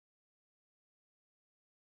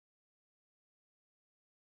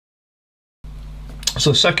So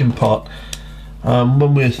the second part,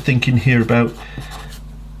 when we're thinking here about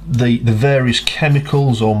the various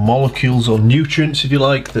chemicals or molecules or nutrients, if you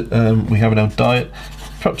like, that we have in our diet,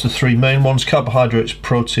 perhaps the three main ones: carbohydrates,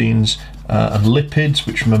 proteins, and lipids,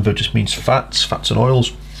 which remember just means fats and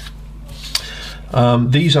oils.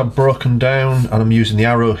 These are broken down, and I'm using the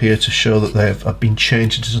arrow here to show that they have been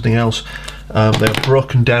changed into something else. They are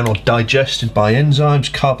broken down or digested by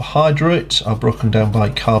enzymes. Carbohydrates are broken down by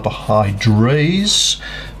carbohydrates,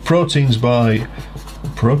 proteins by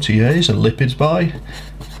protease, and lipids by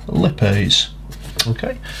lipase.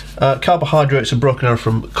 Okay, carbohydrates are broken down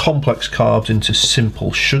from complex carbs into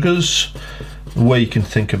simple sugars. The way you can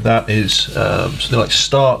think of that is something like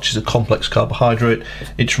starch is a complex carbohydrate.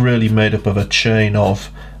 It's really made up of a chain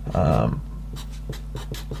of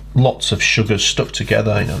lots of sugars stuck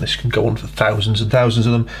together. You know, this can go on for thousands and thousands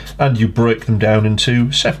of them, and you break them down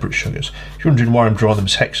into separate sugars. If you're wondering why I'm drawing them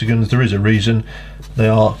as hexagons, there is a reason. They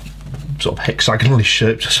are sort of hexagonally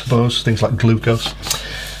shaped, I suppose, things like glucose.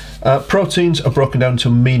 Proteins are broken down to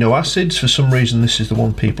amino acids. For some reason, this is the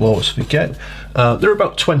one people always forget. There are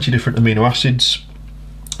about 20 different amino acids.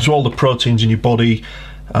 So all the proteins in your body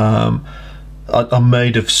are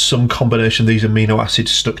made of some combination of these amino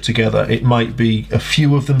acids stuck together. It might be a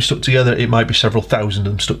few of them stuck together, it might be several thousand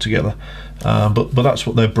of them stuck together, but that's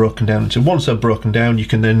what they're broken down into. Once they're broken down, you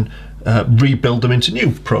can then rebuild them into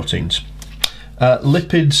new proteins.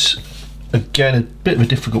 Lipids, again, a bit of a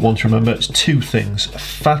difficult one to remember. It's two things: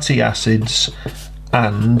 fatty acids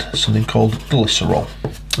and something called glycerol.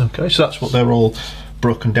 Okay, so that's what they're all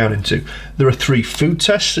broken down into. There are three food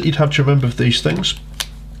tests that you'd have to remember of these things.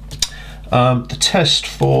 The test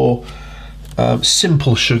for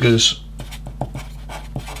simple sugars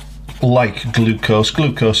like glucose.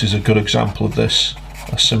 Glucose is a good example of this,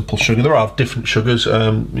 a simple sugar. There are different sugars. You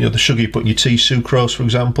know, the sugar you put in your tea, sucrose, for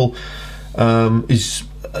example, this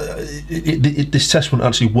test wouldn't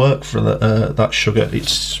actually work for that sugar.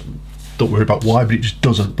 Don't worry about why, but it just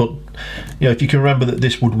doesn't. But you know, if you can remember that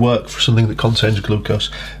this would work for something that contains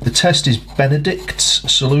glucose. The test is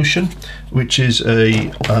Benedict's solution, which is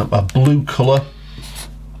a blue colour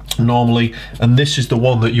normally, and this is the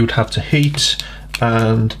one that you would have to heat,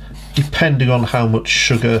 and depending on how much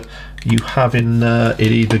sugar you have in there,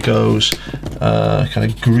 it either goes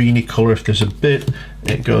kind of greeny colour if there's a bit,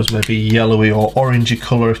 it goes maybe yellowy or orangey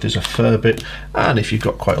colour if there's a fair bit, and if you've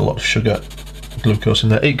got quite a lot of sugar, glucose in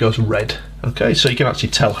there, it goes red. Okay, so you can actually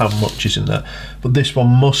tell how much is in there, but this one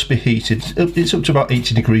must be heated. It's up to about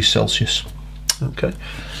 80 degrees Celsius. Okay,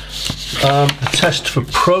 the test for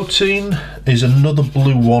protein is another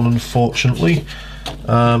blue one, unfortunately.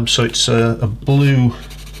 So it's a blue,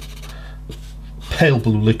 pale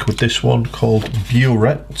blue liquid, this one, called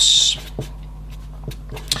burettes.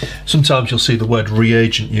 Sometimes you'll see the word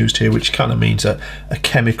reagent used here, which kind of means a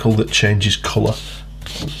chemical that changes colour.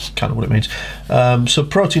 Kind of what it means. So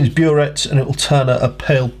protein is burettes, and it will turn a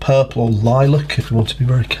pale purple or lilac if you want to be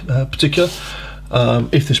very particular.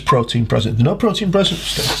 If there's protein present. If there's no protein present, it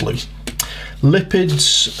stays blue.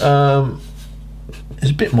 Lipids is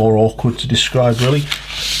a bit more awkward to describe, really.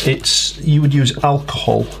 You would use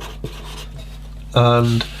alcohol,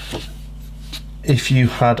 and if you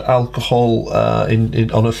had alcohol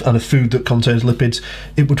on a food that contains lipids,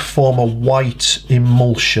 it would form a white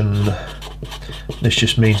emulsion. This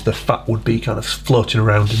just means the fat would be kind of floating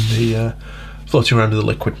around in the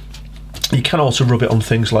liquid. You can also rub it on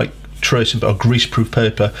things like tracing or greaseproof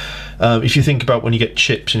paper. If you think about when you get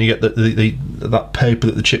chips and you get that paper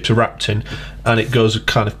that the chips are wrapped in, and it goes a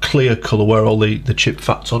kind of clear colour where all the chip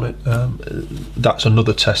fat's on it, that's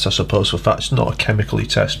another test, I suppose, for fat. It's not a chemically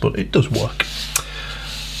test, but it does work.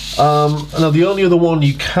 Now the only other one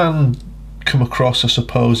you can come across, I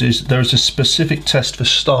suppose, is there's a specific test for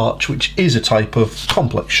starch, which is a type of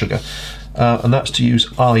complex sugar, and that's to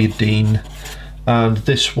use iodine. And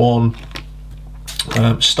this one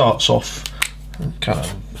starts off kind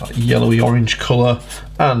of like yellowy orange colour,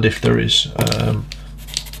 and if there is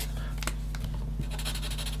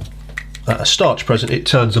a starch present, it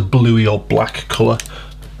turns a bluey or black colour,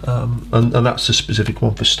 and that's the specific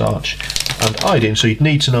one for starch and iodine. So you'd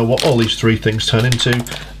need to know what all these three things turn into,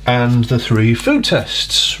 and the three food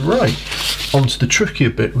tests. Right, on to the trickier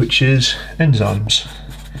bit, which is enzymes.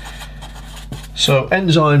 So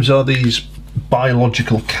enzymes are these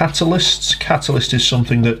biological catalysts. Catalyst is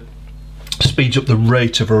something that speeds up the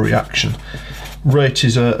rate of a reaction. Rate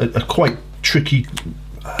is a quite tricky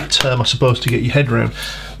term, I suppose, to get your head around.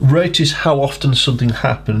 Rate is how often something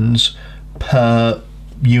happens per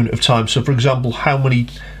unit of time. So for example, how many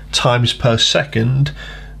times per second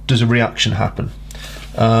does a reaction happen?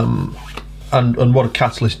 and what a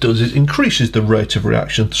catalyst does is increases the rate of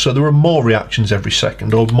reaction. So there are more reactions every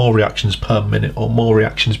second, or more reactions per minute, or more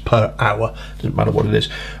reactions per hour. Doesn't matter what it is.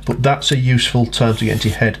 But that's a useful term to get into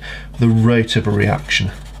your head. The rate of a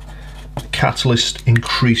reaction. Catalyst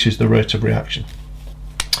increases the rate of reaction.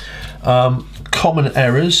 Common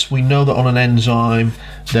errors. We know that on an enzyme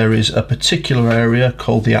there is a particular area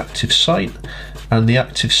called the active site, and the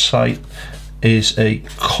active site is a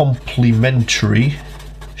complementary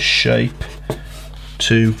shape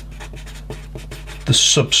to the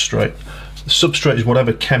substrate. The substrate is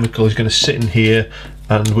whatever chemical is going to sit in here,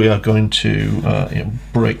 and we are going to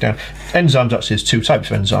break down. Enzymes, actually, there's two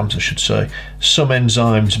types of enzymes, I should say. Some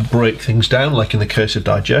enzymes break things down, like in the case of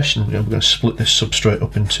digestion. We're going to split this substrate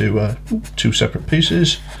up into two separate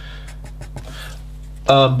pieces.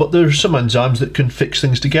 But there are some enzymes that can fix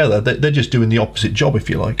things together. They're just doing the opposite job, if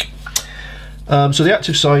you like. So the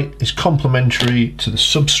active site is complementary to the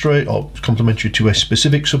substrate, or complementary to a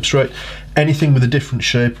specific substrate. Anything with a different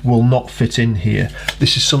shape will not fit in here.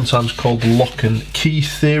 This is sometimes called the lock and key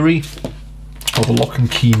theory, or the lock and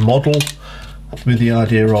key model, with the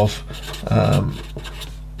idea of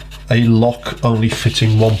a lock only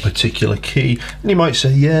fitting one particular key. And you might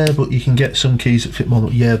say, yeah, but you can get some keys that fit more.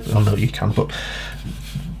 Yeah, I know you can, but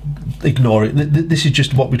ignore it. This is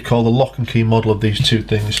just what we'd call the lock and key model of these two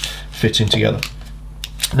things fitting together.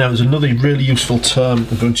 Now there's another really useful term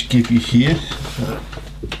I'm going to give you here,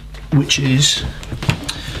 which is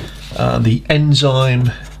the enzyme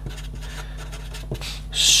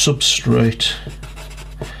substrate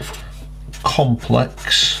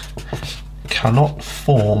complex cannot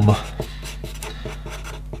form.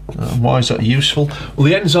 Why is that useful? Well,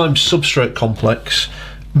 the enzyme substrate complex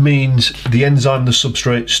means the enzyme and the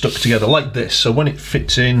substrate stuck together like this. So when it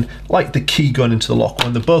fits in, like the key going into the lock,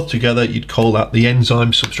 when they're both together, you'd call that the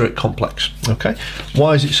enzyme substrate complex. Okay,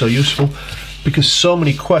 why is it so useful? Because so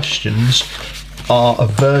many questions are a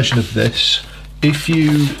version of this. If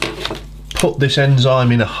you put this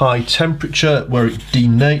enzyme in a high temperature where it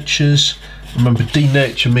denatures, remember,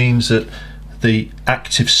 denature means that the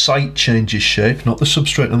active site changes shape, not the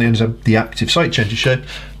substrate on the enzyme, the active site changes shape.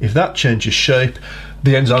 If that changes shape,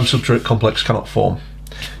 the enzyme substrate complex cannot form.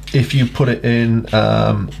 If you put it in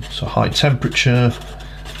so high temperature,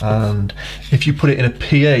 and if you put it in a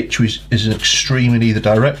pH which is an extreme in either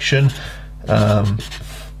direction,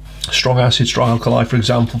 strong acid, strong alkali, for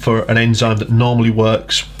example, for an enzyme that normally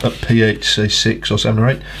works at pH, say 6 or 7 or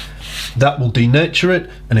 8, that will denature it,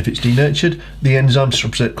 and if it's denatured, the enzyme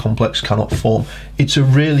substrate complex cannot form. It's a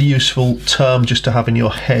really useful term just to have in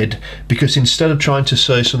your head, because instead of trying to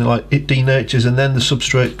say something like it denatures and then the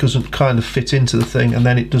substrate doesn't kind of fit into the thing and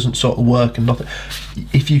then it doesn't sort of work and nothing,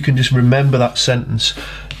 if you can just remember that sentence,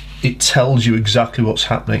 it tells you exactly what's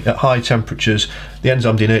happening. At high temperatures, the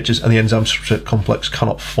enzyme denatures and the enzyme substrate complex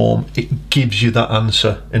cannot form. It gives you that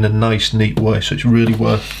answer in a nice, neat way, so it's really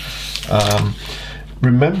worth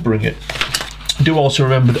remembering it. Do also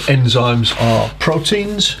remember that enzymes are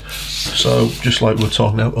proteins, so just like we're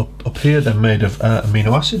talking about up here, they're made of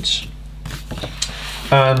amino acids.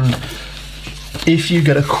 And if you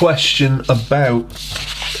get a question about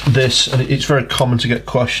this, and it's very common to get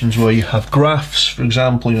questions where you have graphs, for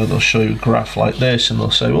example, they'll show you a graph like this and they'll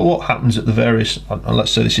say, well, what happens at the various,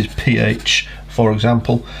 let's say this is pH, for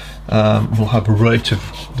example, we'll have a rate of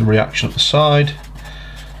the reaction at the side,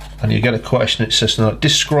 and you get a question, it says, now,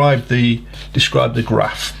 describe the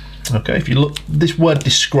graph. Okay, if you look, this word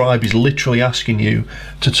describe is literally asking you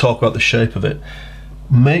to talk about the shape of it.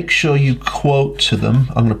 Make sure you quote to them.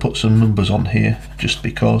 I'm going to put some numbers on here just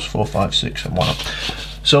because, 4, 5, 6, and 1.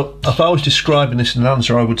 So if I was describing this in an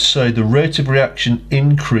answer, I would say the rate of reaction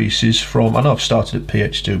increases from, I know I've started at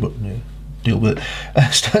pH 2, but yeah, deal with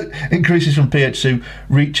it. Increases from pH 2,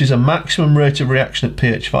 reaches a maximum rate of reaction at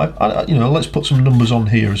pH 5. Let's put some numbers on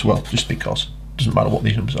here as well, just because it doesn't matter what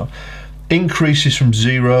these numbers are. Increases from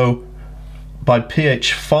 0. By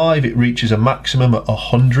pH 5, it reaches a maximum at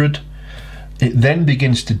 100. It then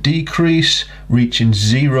begins to decrease, reaching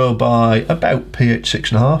 0 by about pH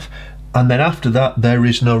 6.5. And then after that, there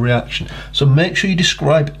is no reaction. So make sure you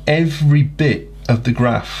describe every bit of the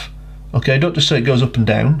graph. Okay, don't just say it goes up and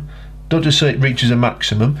down. Don't just say it reaches a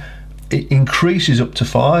maximum. It increases up to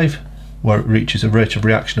 5, where it reaches a rate of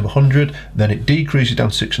reaction of 100, then it decreases down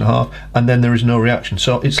to 6.5, and then there is no reaction.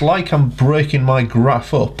 So it's like I'm breaking my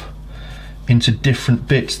graph up into different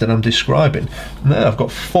bits that I'm describing. Now I've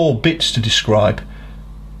got 4 bits to describe.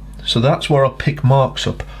 So that's where I'll pick marks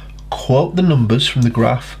up. Quote the numbers from the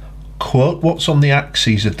graph, quote what's on the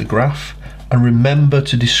axes of the graph, and remember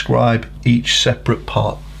to describe each separate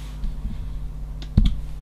part.